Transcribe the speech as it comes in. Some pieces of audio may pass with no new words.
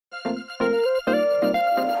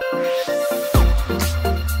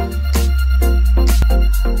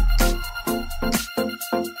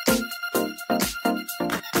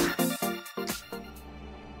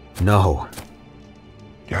No.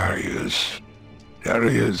 Darius.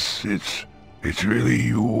 Darius, it's really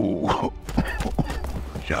you.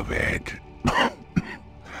 Zaved.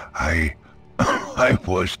 I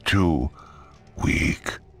was too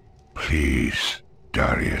weak. Please,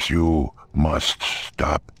 Darius, you must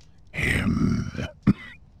stop him.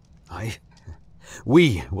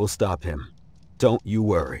 We will stop him. Don't you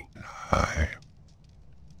worry. I'm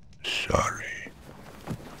sorry.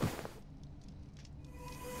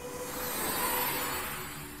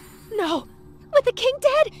 No! With the king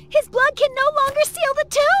dead, his blood can no longer seal the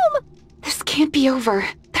tomb! This can't be over.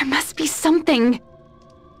 There must be something.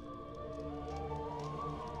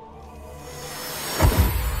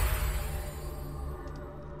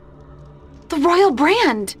 The royal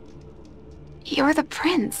brand! You're the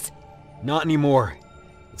prince. Not anymore.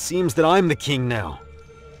 It seems that I'm the king now.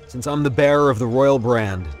 Since I'm the bearer of the royal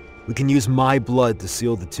brand, we can use my blood to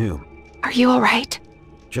seal the tomb. Are you alright?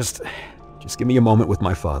 Just give me a moment with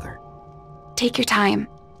my father. Take your time.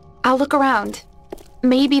 I'll look around.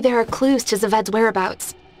 Maybe there are clues to Zaved's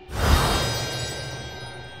whereabouts.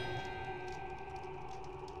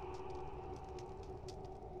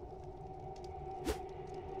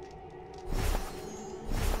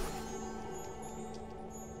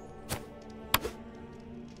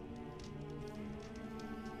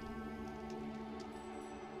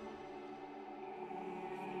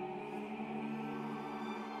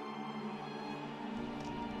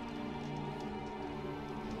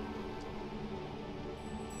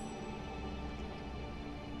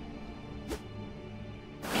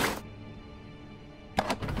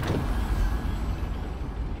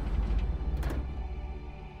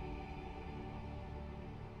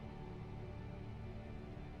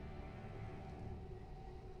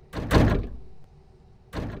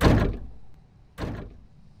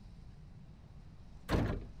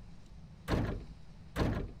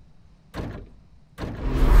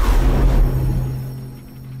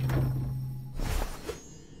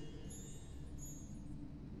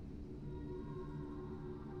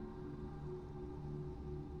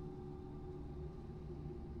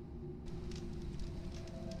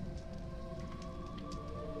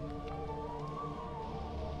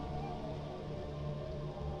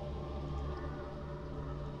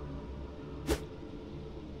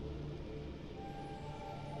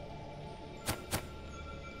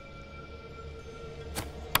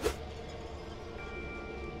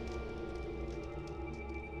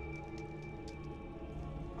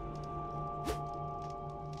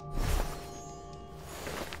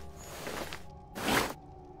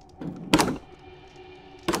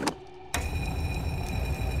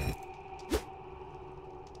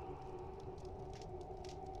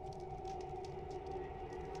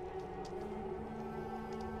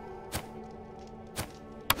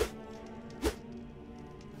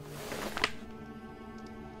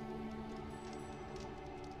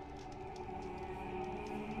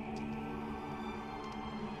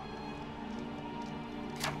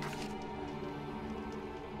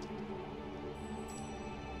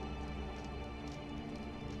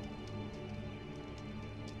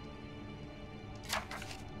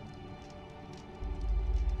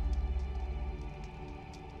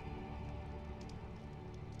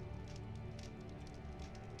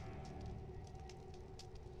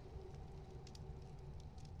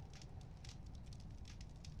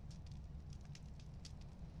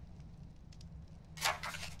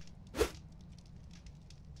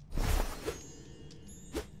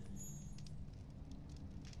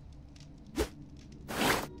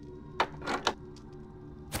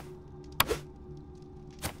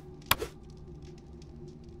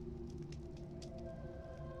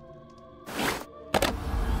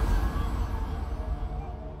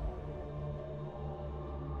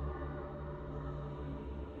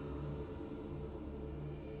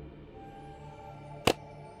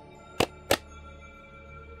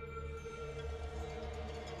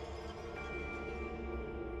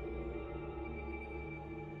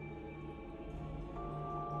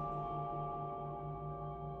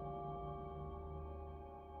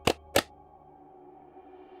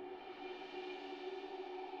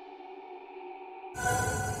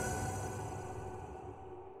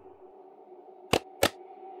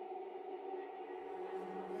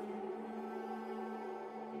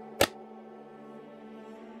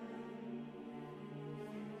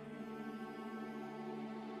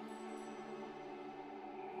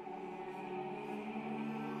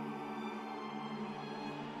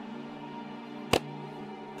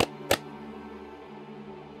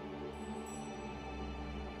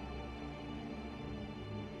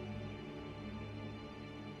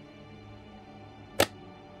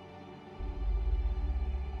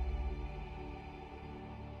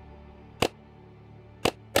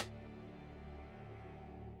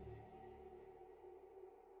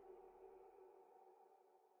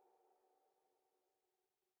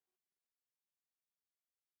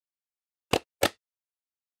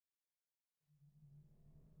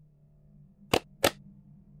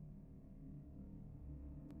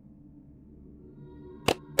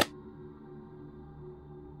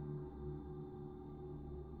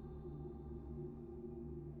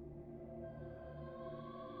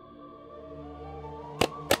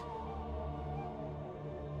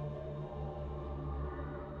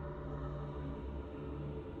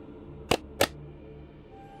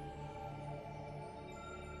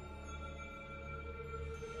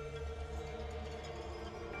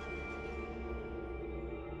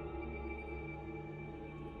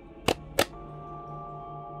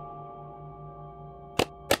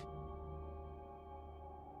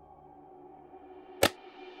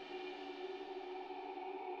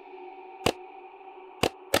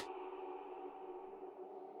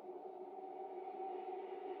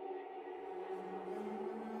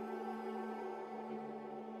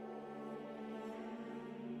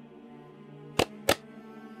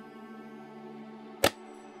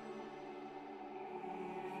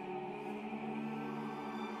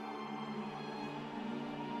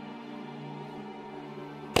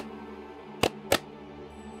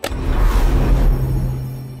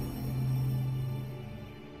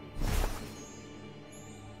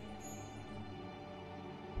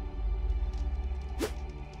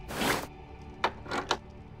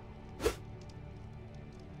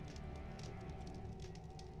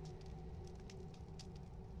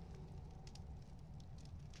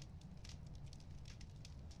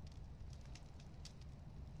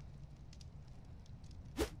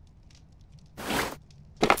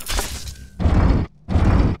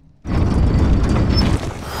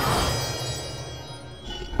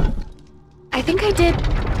 I think I did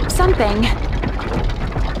something.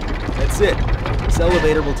 That's it. This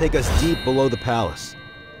elevator will take us deep below the palace.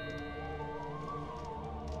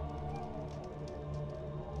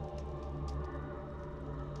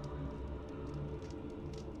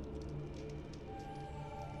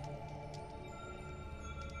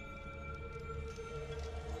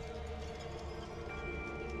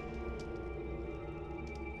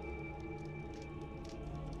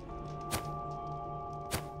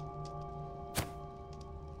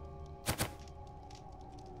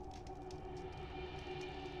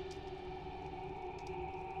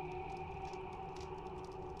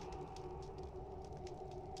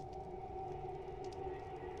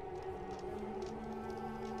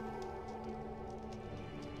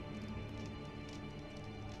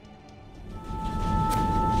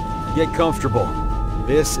 Get comfortable.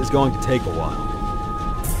 This is going to take a while.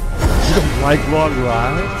 You don't like long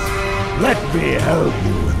rides? Let me help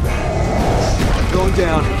you with that. I'm going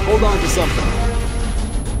down. Hold on to something.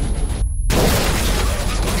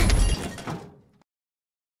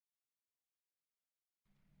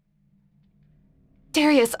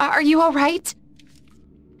 Darius, are you all right?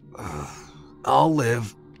 I'll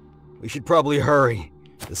live. We should probably hurry.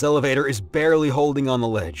 This elevator is barely holding on the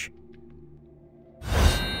ledge.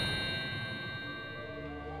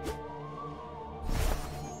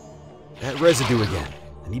 That residue again.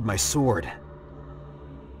 I need my sword.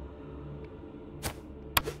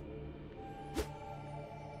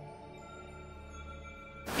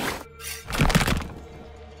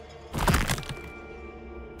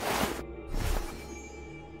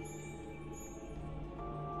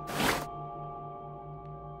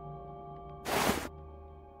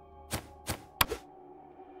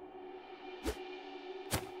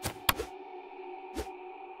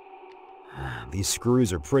 These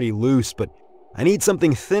screws are pretty loose, but I need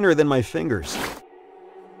something thinner than my fingers.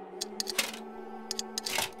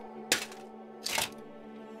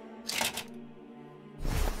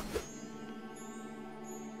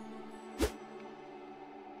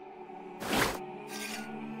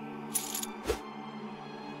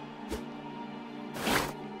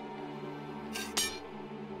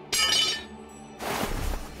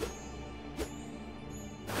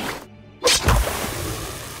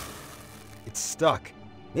 It's stuck.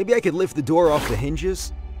 Maybe I could lift the door off the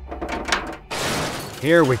hinges?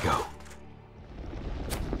 Here we go.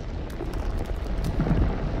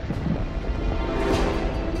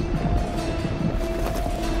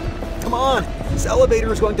 Come on! This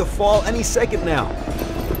elevator is going to fall any second now.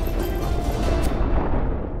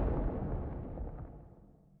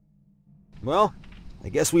 Well, I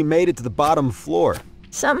guess we made it to the bottom floor.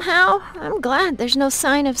 Somehow, I'm glad there's no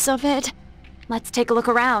sign of Zaved. Let's take a look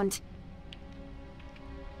around.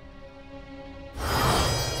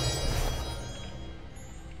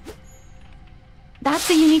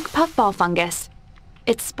 That's a unique puffball fungus.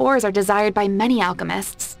 Its spores are desired by many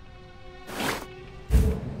alchemists.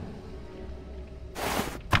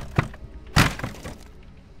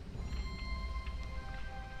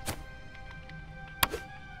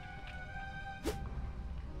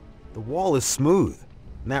 The wall is smooth,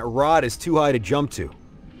 and that rod is too high to jump to.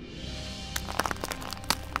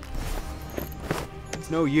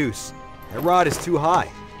 It's no use. That rod is too high.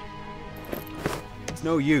 It's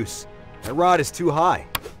no use. That rod is too high.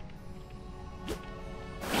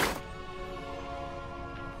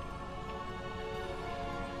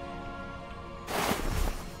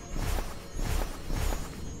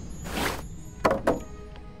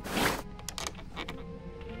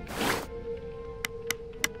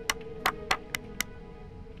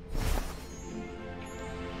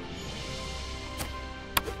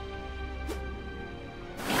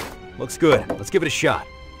 Looks good. Let's give it a shot.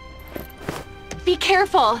 Be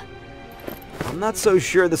careful! I'm not so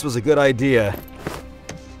sure this was a good idea.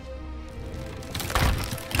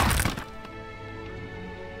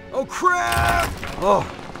 Oh crap! Oh,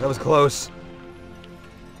 that was close.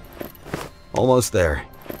 Almost there.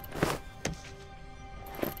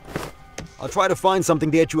 I'll try to find something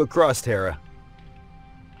to get you across, Tara.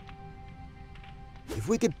 If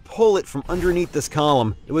we could pull it from underneath this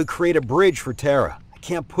column, it would create a bridge for Tara. I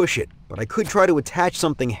can't push it, but I could try to attach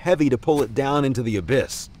something heavy to pull it down into the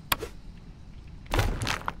abyss.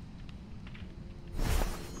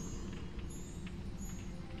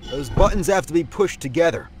 Those buttons have to be pushed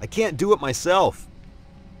together. I can't do it myself.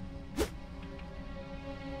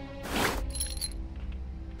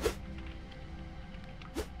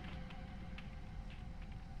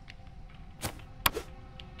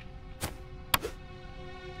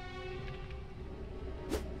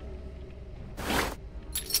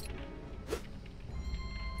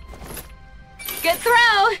 Good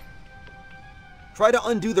throw! Try to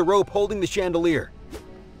undo the rope holding the chandelier.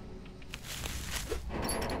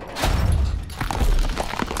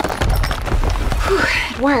 Whew,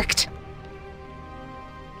 it worked.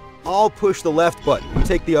 I'll push the left button. You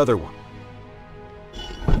take the other one.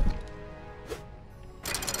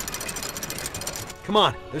 Come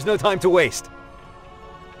on, there's no time to waste.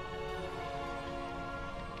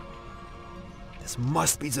 This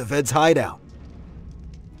must be Zaved's hideout.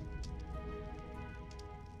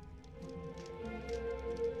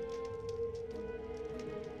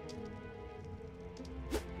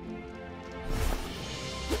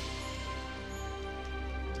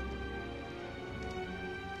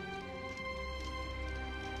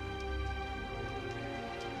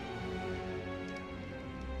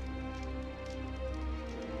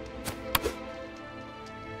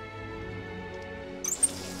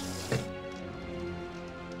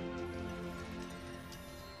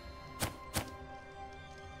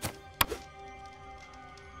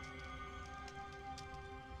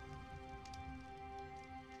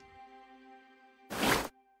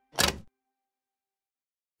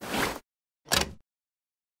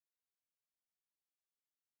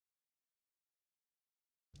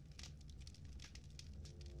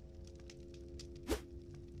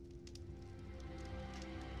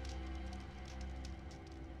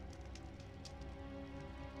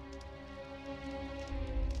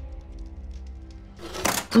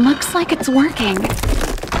 Looks like it's working.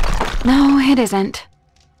 No, it isn't.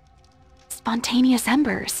 Spontaneous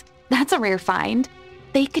embers. That's a rare find.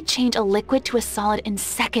 They could change a liquid to a solid in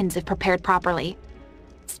seconds if prepared properly.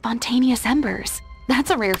 Spontaneous embers. That's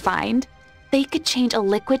a rare find. They could change a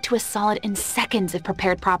liquid to a solid in seconds if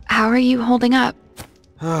prepared properly. How are you holding up?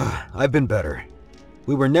 I've been better.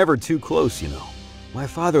 We were never too close, you know. My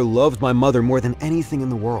father loved my mother more than anything in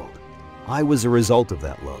the world. I was a result of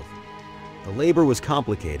that love. The labor was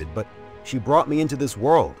complicated, but she brought me into this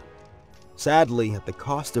world. Sadly, at the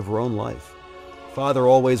cost of her own life. Father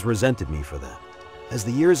always resented me for that. As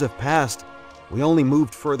the years have passed, we only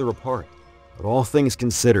moved further apart. But all things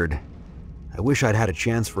considered, I wish I'd had a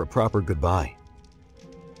chance for a proper goodbye.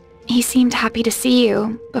 He seemed happy to see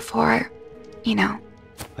you before, you know.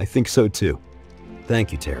 I think so too.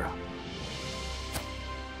 Thank you, Tara.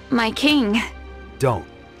 My king. Don't.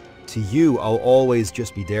 To you, I'll always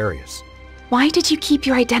just be Darius. Why did you keep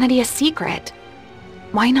your identity a secret?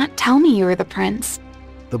 Why not tell me you were the prince?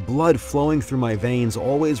 The blood flowing through my veins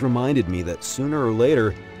always reminded me that sooner or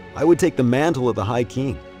later, I would take the mantle of the High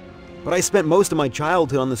King. But I spent most of my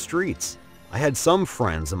childhood on the streets. I had some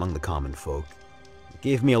friends among the common folk. It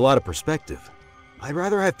gave me a lot of perspective. I'd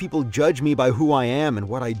rather have people judge me by who I am and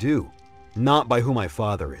what I do, not by who my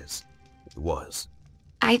father is. Was.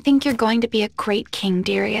 I think you're going to be a great king,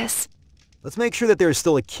 Darius. Let's make sure that there is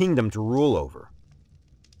still a kingdom to rule over.